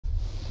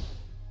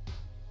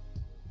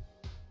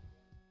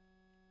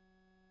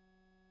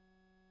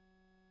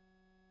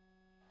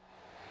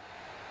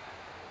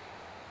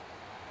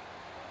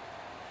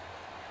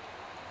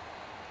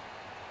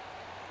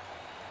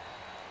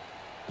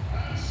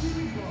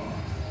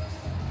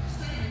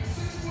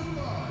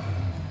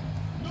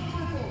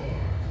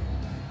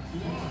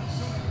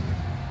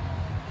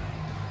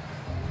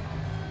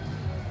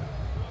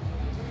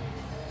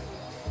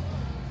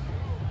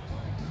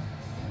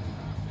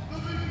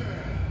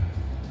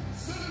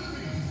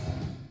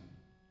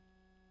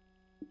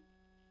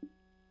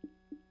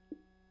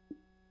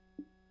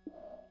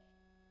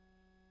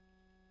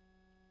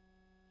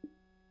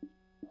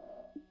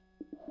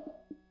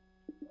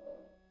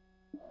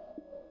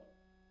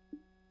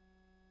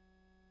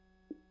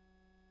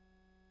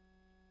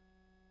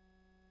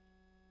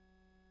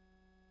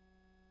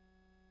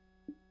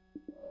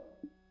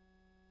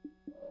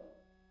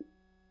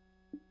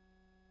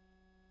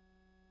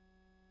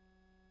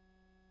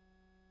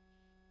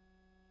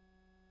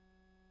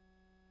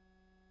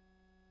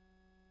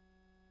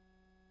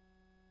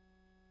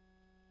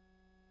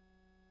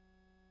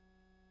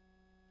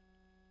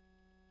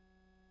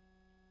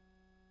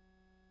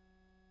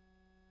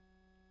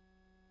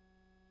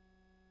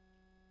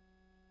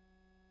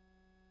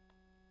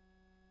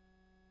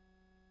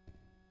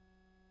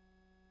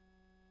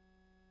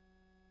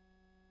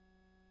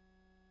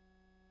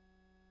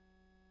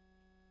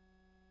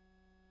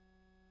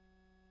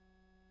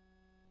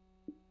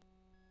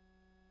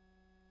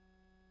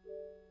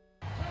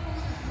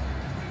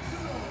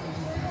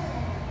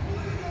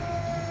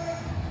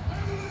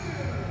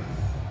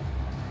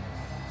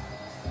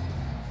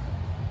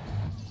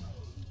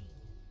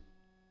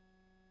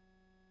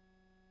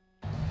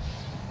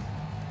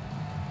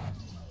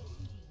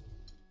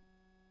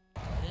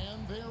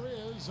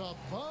There's a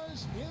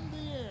buzz in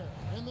the air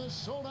in the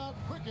sold-out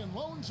Quicken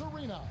Loans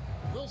Arena.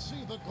 We'll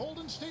see the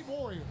Golden State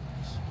Warriors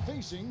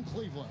facing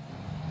Cleveland.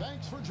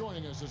 Thanks for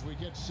joining us as we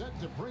get set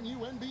to bring you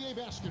NBA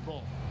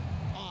basketball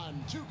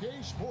on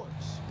 2K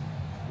Sports.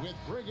 With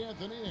Greg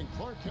Anthony and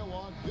Clark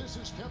Kellogg, this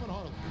is Kevin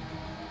Harlan.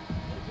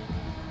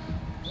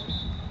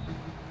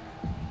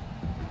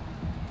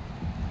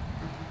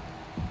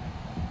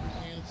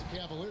 And it's the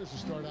Cavaliers to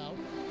start out.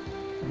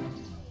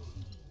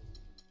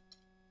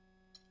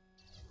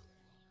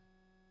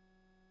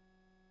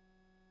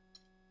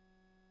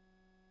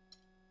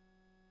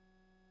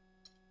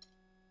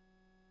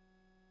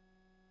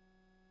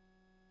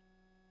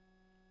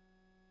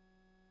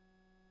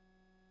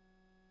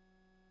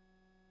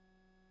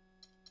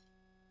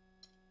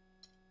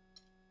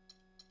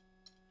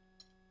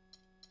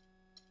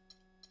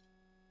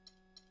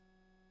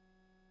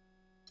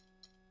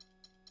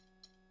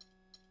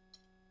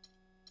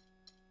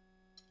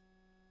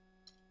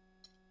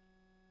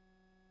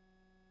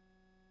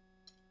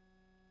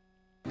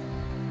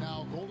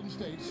 Golden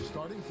State's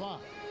starting five.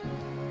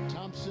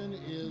 Thompson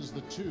is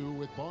the 2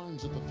 with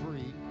Barnes at the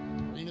 3.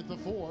 Green at the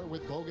 4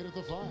 with Bogut at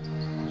the 5.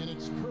 And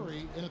it's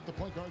Curry in at the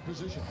point guard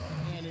position.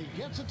 And he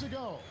gets it to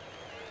go.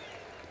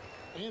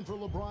 And for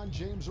LeBron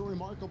James, a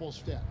remarkable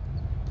step.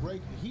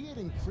 Greg, he had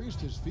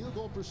increased his field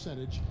goal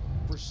percentage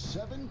for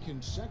 7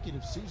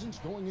 consecutive seasons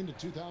going into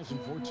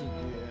 2014.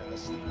 Yeah, a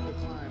steep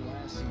decline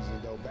last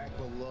season, though, back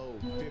below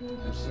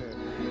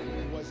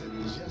 50%. Was it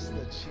just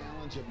the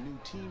challenge of new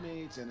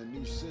teammates and a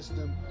new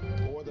system,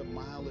 or the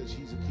mileage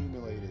he's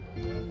accumulated?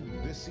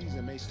 This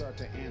season may start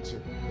to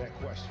answer that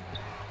question.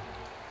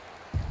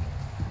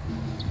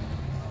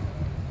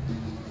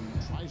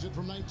 Tries it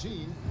from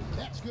 19.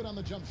 That's good on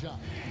the jump shot.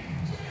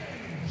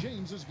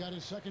 James has got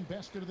his second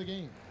basket of the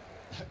game.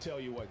 I tell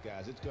you what,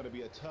 guys, it's going to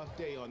be a tough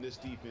day on this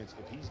defense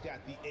if he's got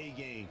the A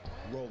game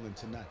rolling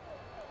tonight.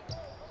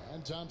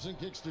 And Thompson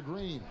kicks to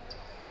Green.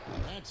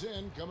 That's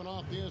in, coming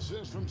off the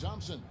assist from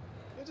Thompson.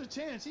 There's a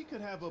chance he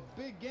could have a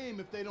big game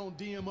if they don't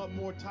D him up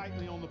more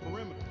tightly on the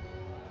perimeter.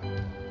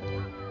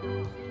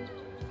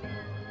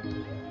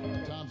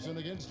 Thompson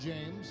against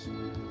James.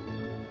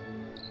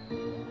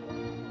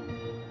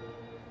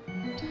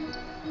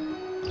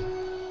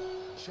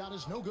 Shot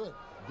is no good.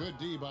 Good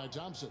D by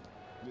Thompson.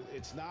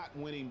 It's not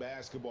winning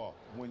basketball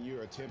when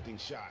you're attempting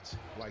shots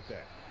like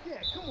that.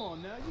 Yeah, come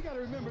on now. You got to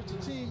remember it's a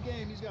team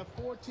game. He's got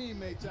 4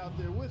 teammates out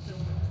there with him.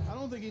 I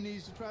don't think he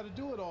needs to try to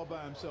do it all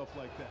by himself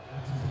like that.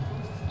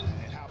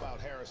 And how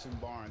about Harrison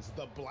Barnes,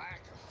 the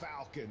Black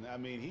Falcon? I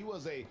mean, he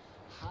was a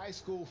high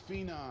school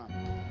phenom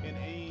in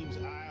Ames,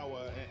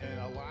 Iowa, and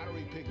a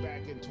lottery pick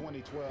back in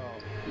 2012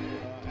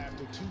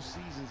 after 2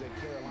 seasons at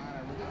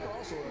Carolina. Remember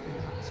also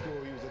in high school,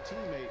 he was a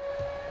teammate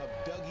of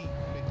Dougie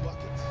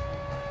McBuckets.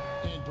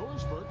 And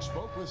Dorsberg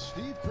spoke with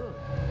Steve Kerr.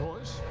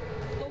 Doris?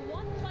 The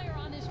one player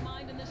on his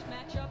mind in this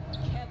matchup,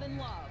 Kevin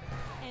Love.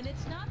 And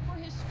it's not for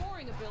his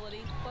scoring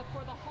ability, but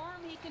for the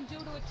harm he can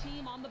do to a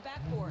team on the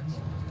backboards.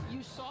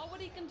 You saw what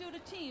he can do to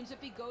teams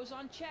if he goes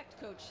unchecked,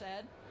 Coach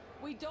said.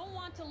 We don't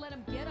want to let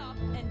him get up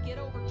and get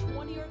over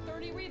 20 or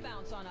 30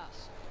 rebounds on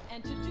us.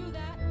 And to do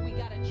that, we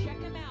got to check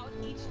him out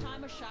each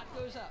time a shot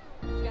goes up.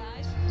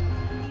 Guys,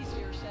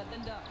 easier said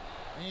than done.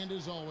 And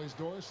as always,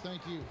 Doris,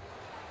 thank you.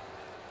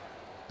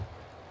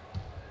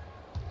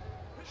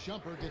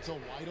 Shumpert gets a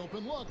wide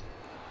open look.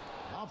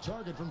 Off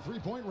target from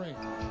 3-point range.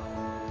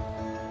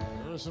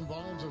 Harrison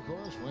Barnes, of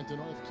course, went to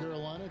North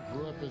Carolina,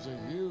 grew up as a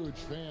huge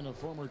fan of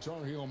former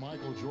Tar Heel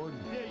Michael Jordan.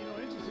 Yeah, you know,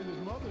 interesting, his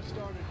mother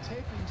started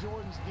taping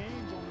Jordan's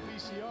games on the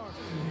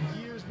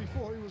VCR years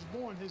before he was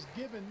born. His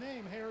given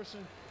name,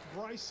 Harrison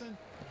Bryson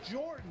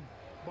Jordan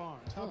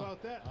Barnes. How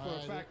about that for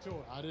a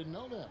factoid? I didn't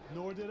know that.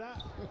 Nor did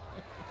I.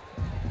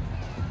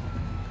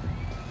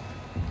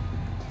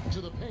 To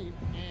the paint,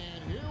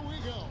 and here we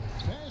go.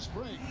 Fast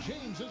break.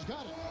 James has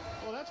got it.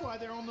 Well, that's why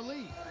they're on the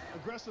lead.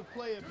 Aggressive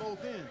play at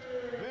both ends.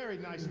 Very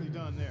nicely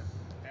done there.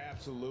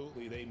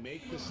 Absolutely. They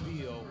make the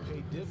steal,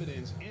 pay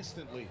dividends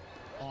instantly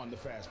on the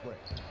fast break.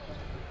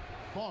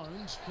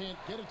 Barnes can't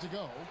get it to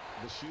go.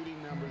 The shooting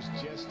numbers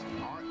just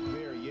aren't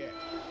there yet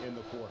in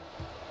the quarter.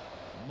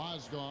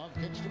 Mozgov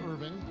kicks to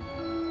Irving.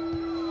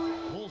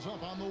 Pulls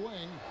up on the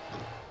wing,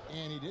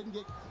 and he didn't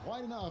get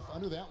quite enough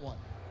under that one.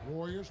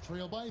 Warriors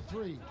trail by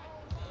 3.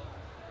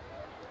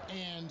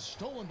 And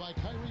stolen by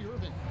Kyrie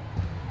Irving.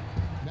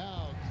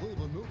 Now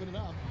Cleveland moving it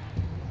up.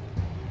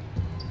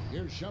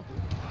 Here's Shumpert.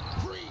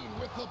 Green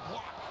with the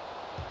block.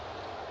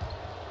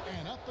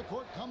 And up the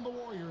court come the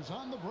Warriors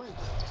on the break.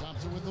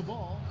 Thompson with the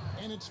ball.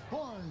 And it's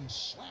Barnes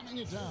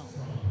slamming it down.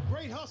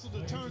 Great hustle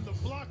to turn the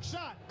block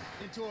shot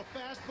into a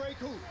fast break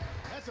hoop.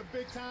 That's a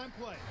big time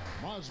play.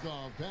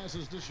 Mozgov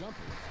passes to Shumpert.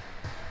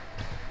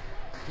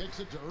 Kicks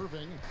it to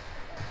Irving.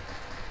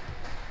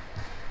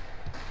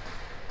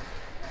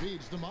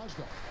 Feeds to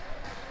Mozgov.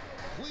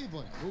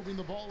 Cleveland moving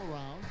the ball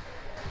around.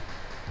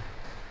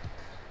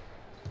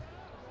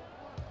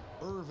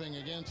 Irving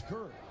against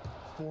Curry.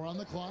 4 on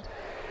the clock.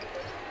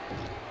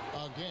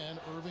 Again,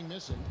 Irving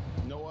missing.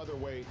 No other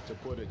way to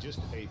put it. Just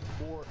a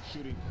poor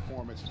shooting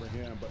performance for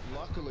him. But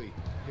luckily,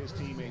 his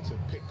teammates have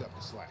picked up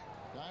the slack.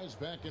 Guys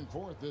back and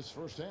forth this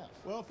first half.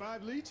 Well,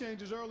 5 lead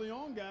changes early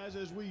on, guys,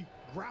 as we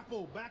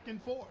grapple back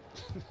and forth.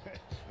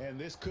 And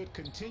this could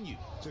continue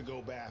to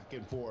go back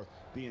and forth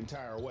the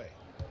entire way.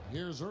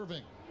 Here's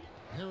Irving.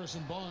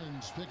 Harrison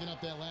Barnes picking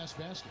up that last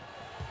basket.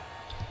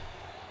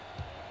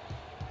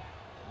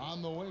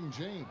 On the wing,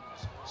 James.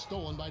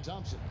 Stolen by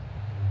Thompson.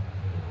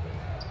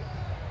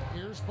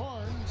 Here's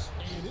Barnes,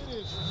 and it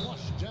is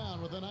flushed down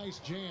with a nice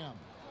jam.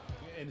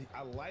 And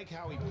I like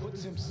how he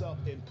puts himself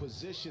in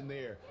position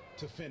there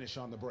to finish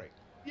on the break.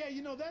 Yeah,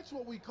 you know, that's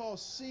what we call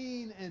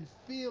seeing and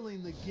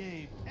feeling the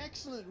game.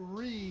 Excellent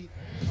read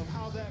of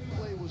how that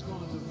play was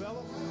going to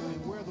develop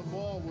and where the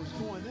ball was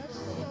going. That's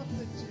stuff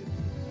that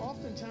you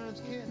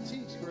oftentimes can't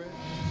teach, Greg.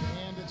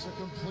 And it's a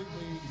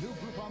completely new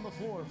group on the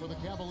floor for the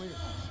Cavaliers.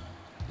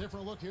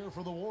 Different look here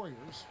for the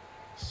Warriors.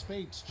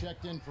 Spates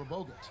checked in for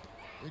Bogut.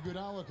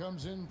 Iguodala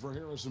comes in for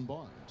Harrison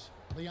Barnes.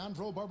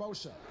 Leandro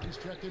Barbosa, he's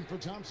checked in for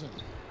Thompson.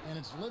 And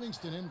it's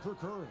Livingston in for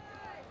Curry.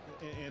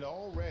 And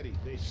already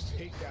they've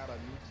staked out a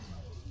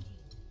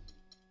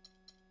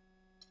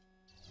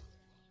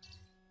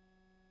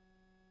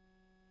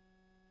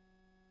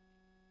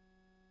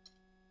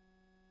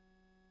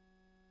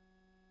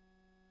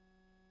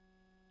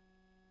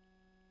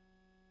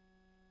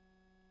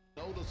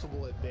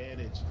noticeable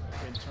advantage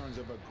in terms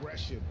of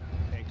aggression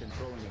and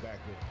controlling the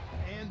backcourt.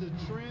 And the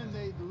trend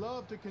they'd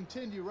love to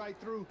continue right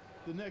through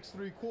the next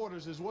 3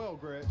 quarters as well,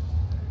 Greg.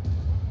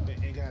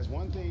 And guys,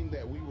 one thing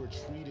that we were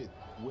treated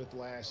with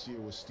last year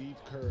was Steve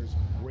Kerr's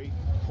great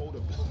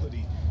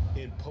quotability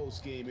in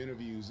post-game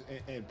interviews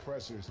and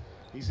pressers.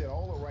 He said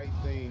all the right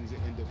things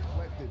and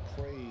deflected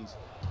praise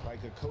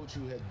like a coach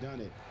who had done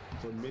it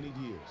for many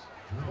years.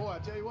 Oh, I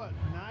tell you what,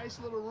 nice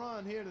little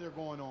run here that they're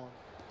going on.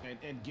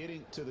 And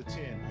getting to the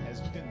 10 has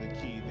been the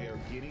key. They're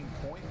getting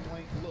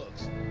point-blank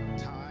looks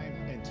time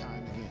and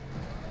time again.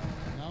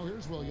 Now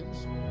here's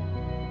Williams.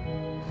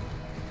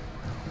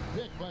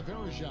 Picked by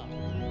Verejao.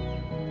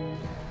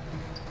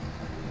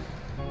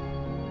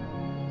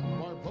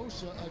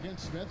 Barbosa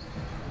against Smith.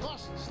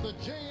 Busts the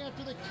J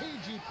after the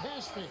cagey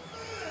pass fake.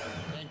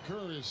 And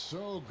Kerr is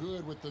so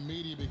good with the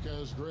media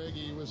because, Greg,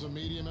 he was a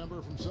media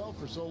member himself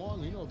for so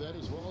long. You know that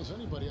as well as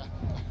anybody.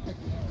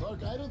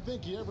 Clark, I don't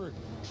think he ever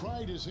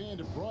tried his hand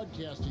at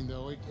broadcasting,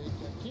 though. I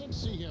can't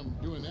see him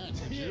doing that.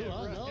 Did you?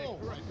 Yeah, right, No.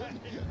 Right.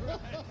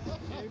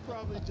 He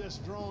probably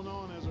just drone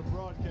on as a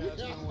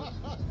broadcaster and would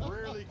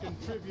rarely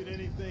contribute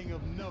anything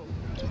of note.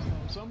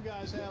 Some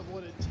guys have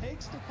what it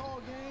takes to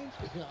call games,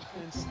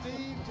 and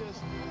Steve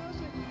just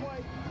doesn't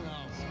quite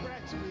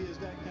scratch me as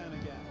that kind of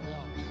guy.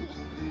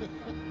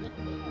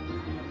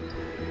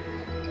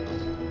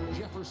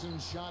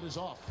 Jefferson's shot is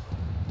off.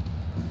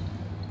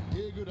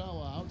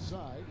 Iguodala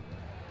outside.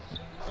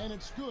 And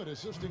it's good.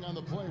 Assisting on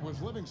the play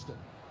was Livingston.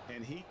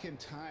 And he can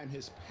time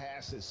his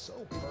passes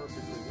so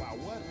perfectly. Wow,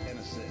 what an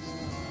assist.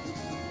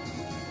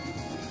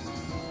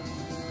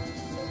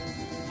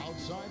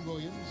 Outside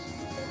Williams.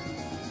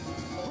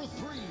 For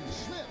 3,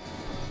 Smith.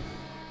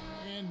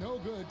 And no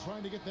good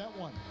trying to get that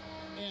one.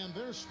 And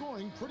they're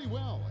scoring pretty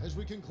well as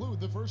we conclude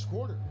the first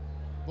quarter.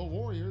 The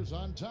Warriors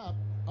on top,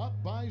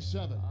 up by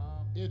 7.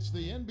 It's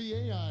the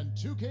NBA on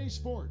 2K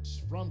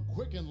Sports from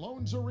Quicken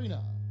Loans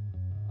Arena.